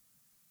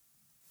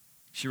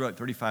 She wrote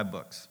 35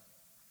 books.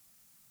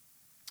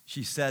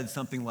 She said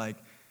something like,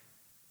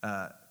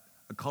 a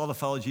call to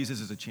follow Jesus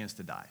is a chance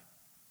to die.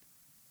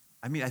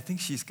 I think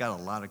she's got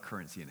a lot of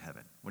currency in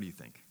heaven. What do you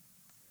think?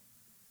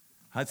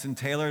 Hudson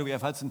Taylor, do we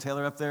have Hudson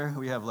Taylor up there? Who do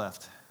we have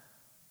left?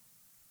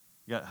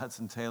 You got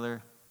Hudson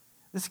Taylor.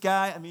 This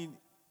guy,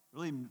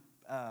 really,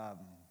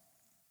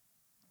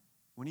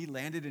 when he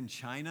landed in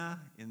China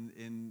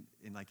in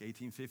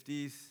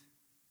 1850s,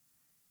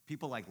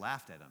 people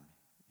laughed at him.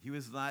 He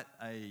was not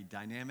a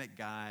dynamic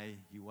guy.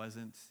 He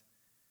wasn't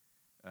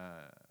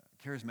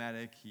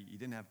charismatic. He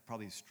didn't have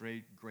probably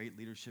great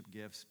leadership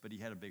gifts, but he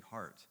had a big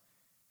heart.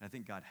 And I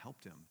think God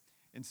helped him.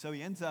 And so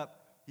he ends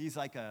up, he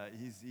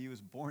was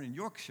born in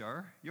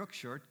Yorkshire,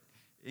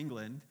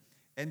 England,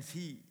 and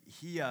you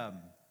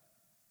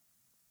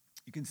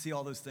can see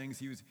all those things.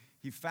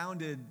 He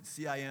founded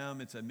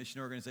CIM. It's a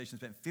mission organization.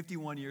 Spent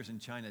 51 years in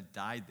China.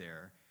 Died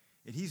there,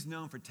 and he's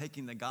known for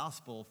taking the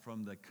gospel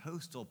from the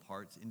coastal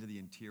parts into the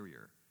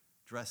interior,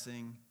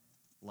 dressing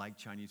like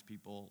Chinese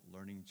people,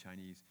 learning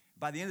Chinese.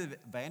 By the end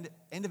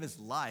of his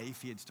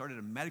life, he had started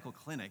a medical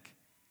clinic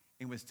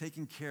and was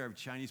taking care of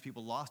Chinese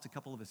people. Lost a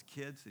couple of his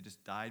kids. They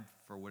just died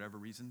for whatever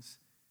reasons.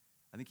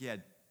 I think he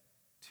had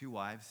 2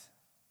 wives.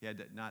 He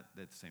had not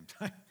at the same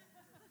time.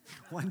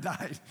 One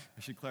died.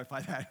 I should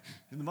clarify that.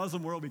 In the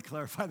Muslim world, we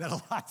clarify that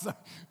a lot.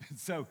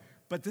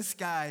 But this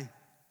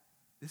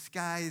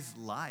guy's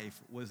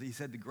life was, he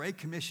said, the Great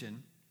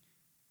Commission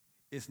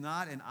is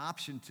not an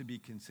option to be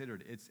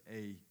considered. It's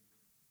a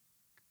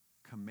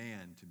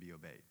command to be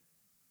obeyed.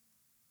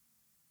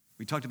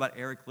 We talked about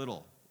Eric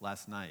Liddell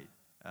last night.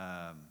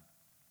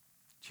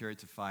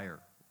 Chariots of Fire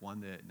won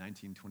the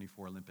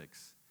 1924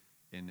 Olympics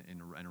in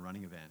a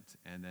running event,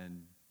 and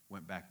then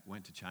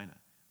went to China.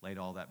 Laid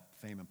all that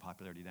fame and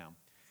popularity down.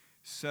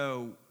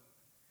 So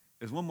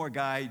there's one more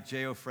guy,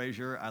 J.O.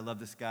 Frazier. I love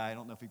this guy. I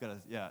don't know if we've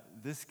got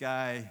this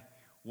guy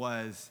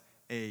was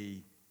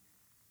a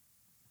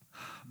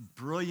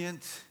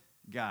brilliant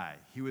guy.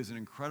 He was an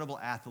incredible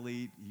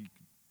athlete.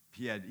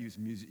 He was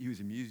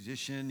a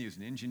musician. He was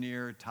an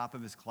engineer, top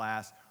of his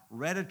class.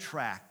 Read a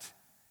tract,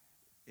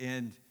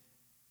 and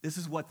this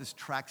is what this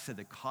tract said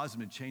that caused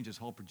him to change his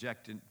whole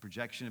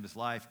projection of his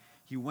life.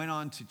 He went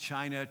on to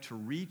China to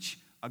reach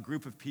a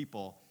group of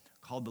people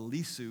called the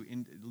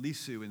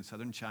Lisu in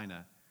southern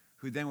China,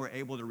 who then were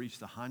able to reach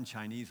the Han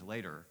Chinese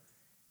later.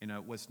 in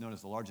what's known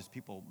as the largest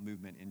people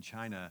movement in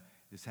China.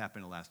 This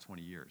happened in the last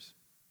 20 years.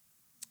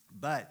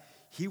 But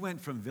he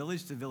went from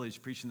village to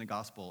village preaching the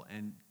gospel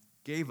and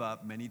gave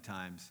up many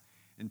times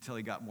until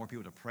he got more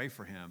people to pray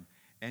for him.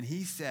 And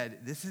he said,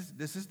 this is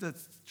the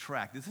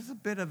track. This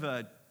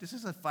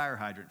is a fire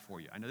hydrant for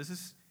you. I know this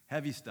is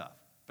heavy stuff,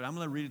 but I'm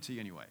going to read it to you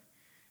anyway.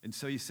 And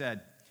so he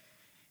said,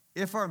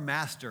 if our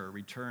master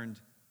returned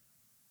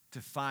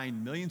to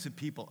find millions of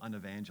people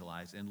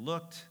unevangelized and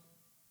looked,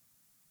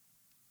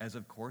 as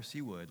of course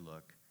he would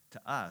look,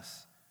 to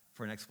us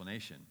for an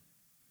explanation,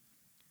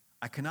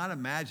 I cannot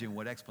imagine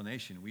what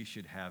explanation we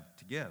should have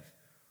to give.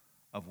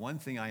 Of one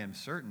thing I am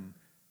certain,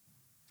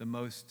 that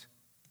most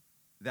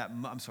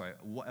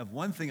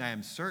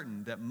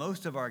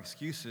of our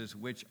excuses,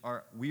 which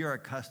we are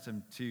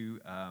accustomed to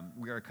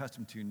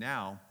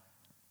now.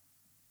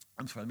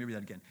 Let me read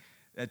that again.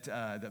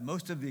 That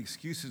most of the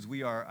excuses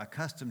we are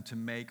accustomed to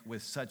make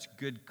with such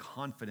good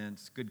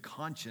confidence, good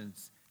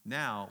conscience,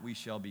 now we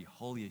shall be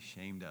wholly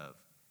ashamed of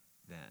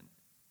then.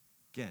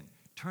 Again,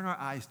 turn our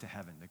eyes to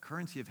heaven. The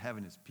currency of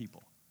heaven is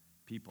people,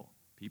 people,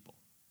 people.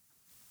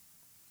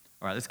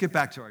 All right, let's get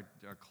back to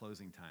our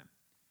closing time.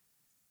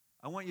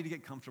 I want you to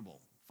get comfortable.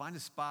 Find a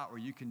spot where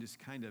you can just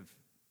kind of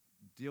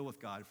deal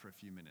with God for a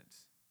few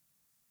minutes.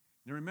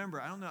 Now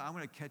remember, I'm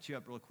going to catch you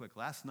up real quick.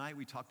 Last night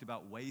we talked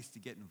about ways to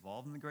get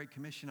involved in the Great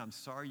Commission. I'm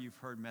sorry you've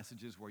heard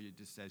messages where it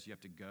just says you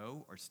have to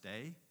go or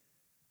stay.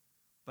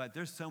 But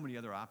there's so many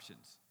other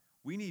options.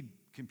 We need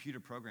computer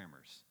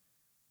programmers,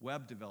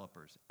 web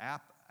developers,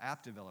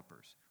 app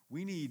developers.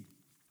 We need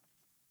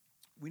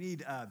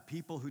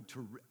people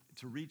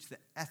to reach the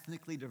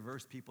ethnically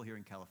diverse people here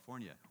in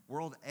California.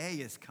 World A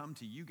has come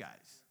to you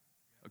guys,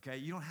 okay?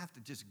 You don't have to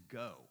just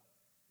go,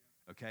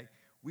 okay?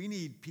 We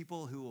need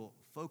people who will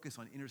focus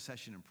on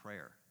intercession and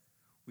prayer.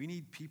 We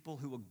need people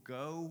who will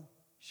go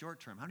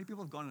short-term. How many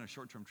people have gone on a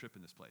short-term trip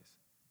in this place?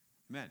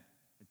 Amen.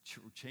 It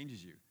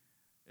changes you.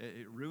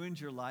 It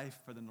ruins your life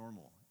for the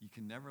normal. You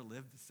can never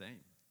live the same,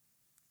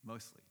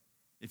 mostly.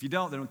 If you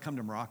don't, then come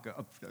to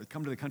Morocco,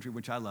 come to the country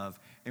which I love,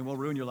 and we'll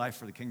ruin your life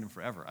for the kingdom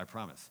forever, I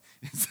promise.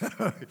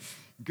 So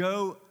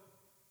go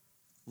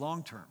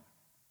long-term.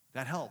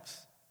 That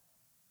helps,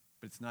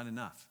 but it's not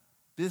enough.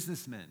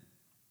 Businessmen,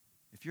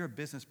 if you're a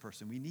business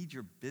person, we need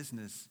your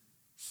business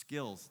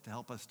skills to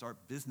help us start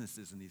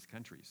businesses in these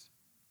countries.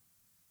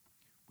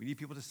 We need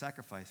people to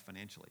sacrifice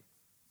financially.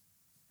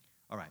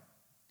 All right.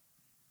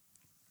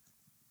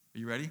 Are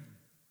you ready?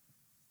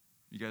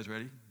 You guys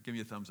ready? Give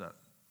me a thumbs up.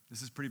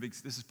 This is pretty big.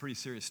 This is pretty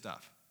serious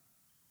stuff.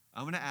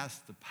 I'm going to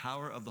ask the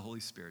power of the Holy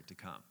Spirit to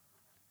come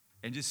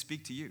and just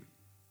speak to you.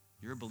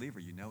 You're a believer.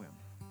 You know him.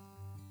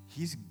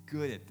 He's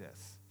good at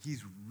this.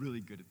 He's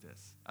really good at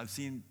this. I've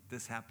seen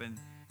this happen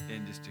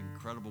in just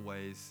incredible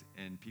ways,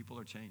 and people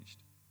are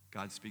changed.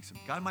 God speaks to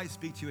them. God might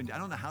speak to you, and I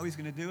don't know how he's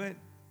going to do it,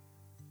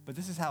 but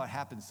this is how it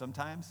happens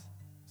sometimes.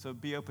 So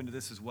be open to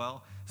this as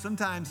well.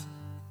 Sometimes,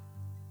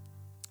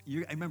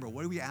 remember,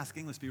 what are we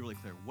asking? Let's be really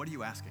clear. What are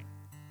you asking?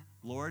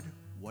 Lord,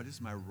 what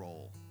is my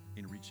role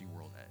in reaching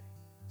World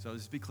A? So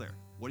let's be clear.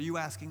 What are you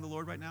asking the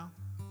Lord right now?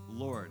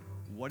 Lord,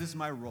 what is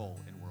my role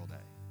in World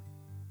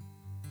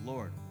A?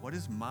 Lord, what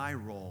is my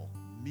role,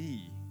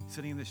 me,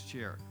 sitting in this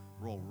chair,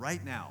 role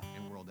right now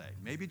in World A?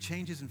 Maybe it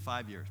changes in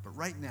 5 years, but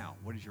right now,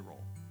 what is your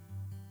role?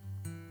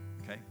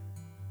 Okay?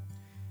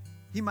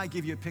 He might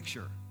give you a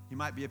picture. He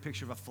might be a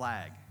picture of a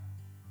flag.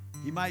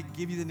 He might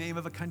give you the name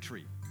of a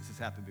country. This has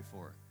happened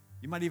before.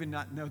 You might even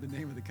not know the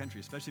name of the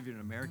country, especially if you're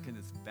an American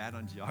that's bad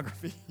on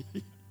geography.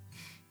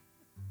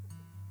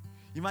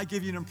 He might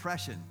give you an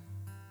impression.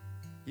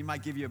 He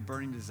might give you a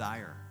burning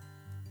desire,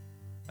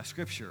 a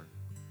scripture.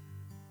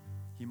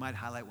 He might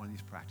highlight one of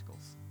these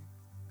practicals.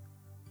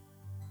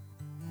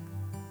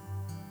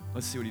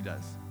 Let's see what he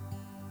does.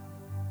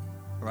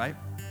 All right?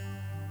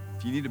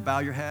 If you need to bow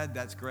your head,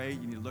 that's great.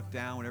 You need to look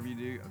down, whatever you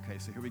do. Okay,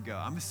 so here we go.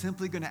 I'm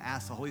simply going to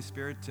ask the Holy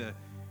Spirit to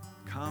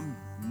come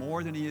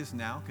more than he is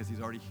now, because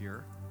he's already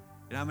here.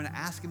 And I'm going to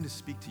ask him to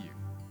speak to you.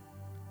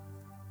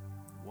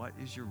 What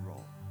is your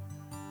role?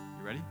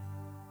 You ready?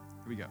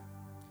 Here we go.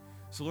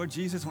 So Lord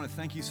Jesus, I want to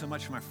thank you so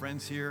much for my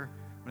friends here.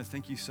 I want to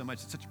thank you so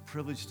much. It's such a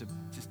privilege to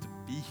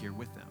be here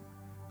with them.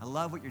 I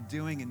love what you're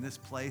doing in this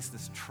place,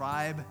 this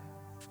tribe.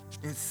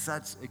 It's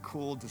such a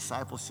cool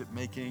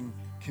discipleship-making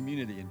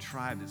community and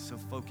tribe that's so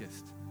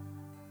focused.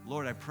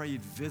 Lord, I pray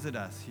you'd visit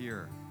us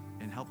here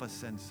and help us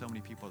send so many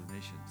people to the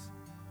nations,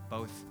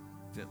 both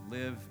that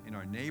live in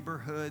our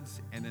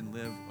neighborhoods and then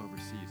live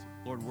overseas.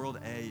 Lord, World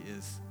A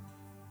is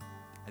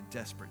a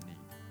desperate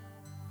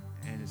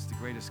need, and it's the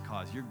greatest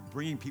cause. You're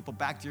bringing people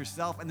back to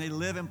yourself, and they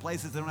live in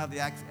places that don't have the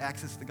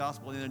access to the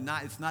gospel, and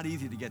it's not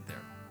easy to get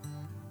there.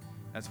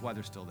 That's why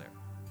they're still there.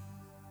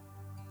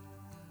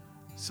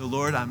 So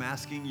Lord, I'm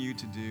asking you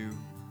to do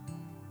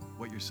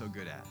what you're so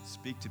good at.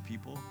 Speak to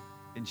people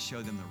and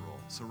show them the role.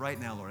 So right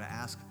now, Lord, I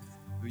ask,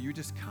 will you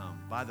just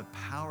come by the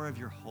power of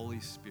your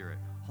Holy Spirit.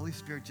 Holy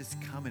Spirit,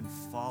 just come and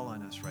fall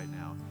on us right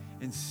now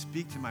and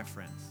speak to my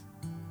friends.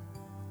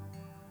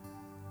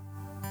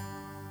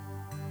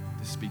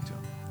 Just speak to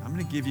them. I'm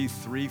going to give you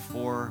 3,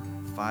 4,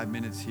 5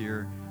 minutes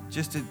here.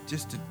 just to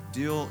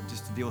deal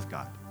with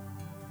God.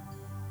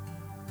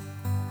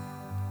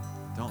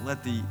 Don't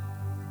let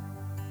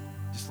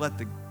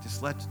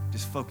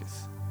just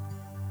focus.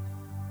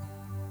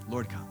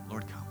 Lord come,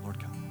 Lord come, Lord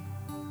come.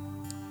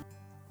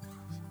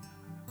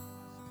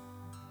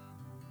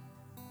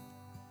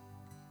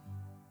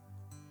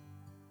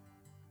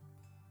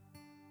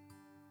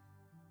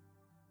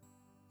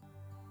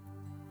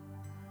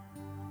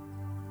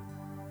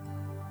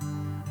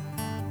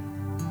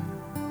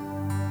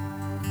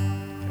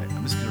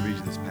 I'm just going to read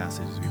you this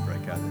passage as we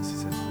break out of this. It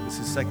says, this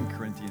is 2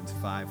 Corinthians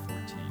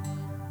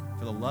 5:14.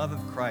 For the love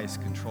of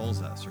Christ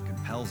controls us or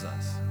compels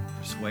us,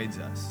 persuades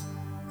us.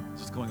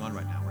 That's what's going on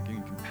right now. We're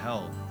getting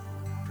compelled,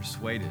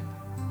 persuaded.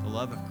 The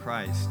love of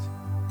Christ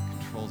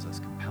controls us,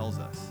 compels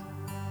us.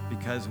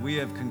 Because we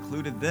have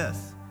concluded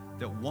this,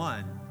 that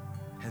one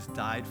has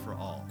died for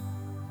all.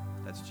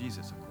 That's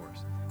Jesus, of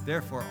course.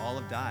 Therefore, all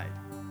have died.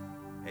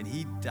 And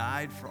he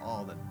died for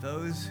all, that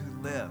those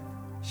who live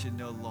should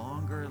no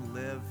longer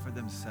live for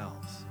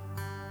themselves,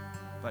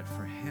 but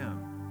for him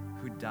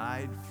who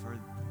died for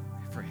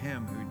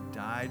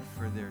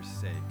their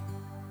sake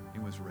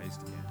and was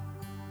raised again.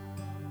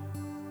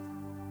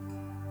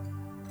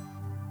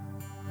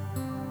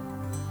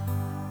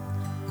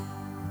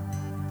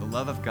 The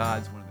love of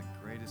God is one of the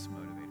greatest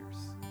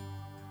motivators.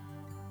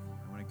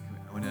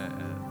 I want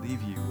to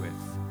leave you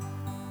with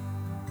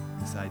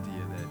this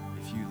idea that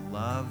if you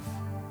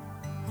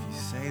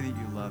say that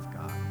you love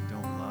God and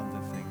don't love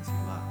the things you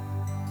love,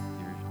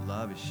 your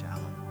love is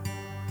shallow.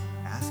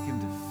 Ask him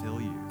to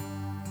fill you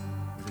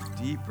with a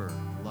deeper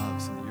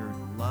love so that your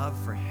love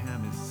for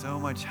him is so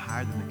much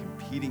higher than the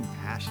competing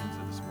passions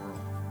of this world.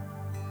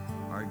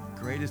 Our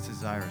greatest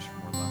desire is for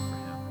more love for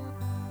him,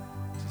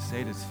 to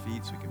stay at his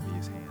feet so we can be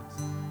his hands.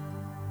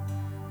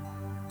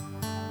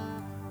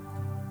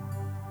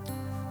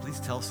 Please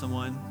tell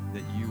someone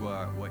that you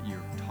are what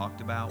you've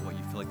talked about, what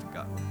you feel like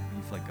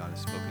God has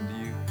spoken to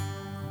you.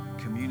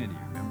 Community,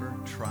 remember?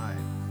 Tribe.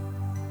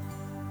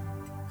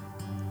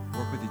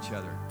 Work with each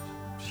other.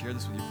 Share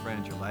this with your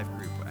friends, your life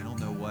group. I don't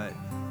know what.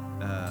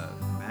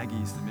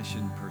 Maggie's the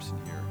mission person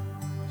here.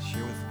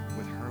 Share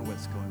with her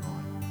what's going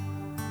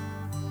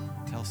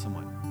on. Tell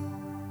someone.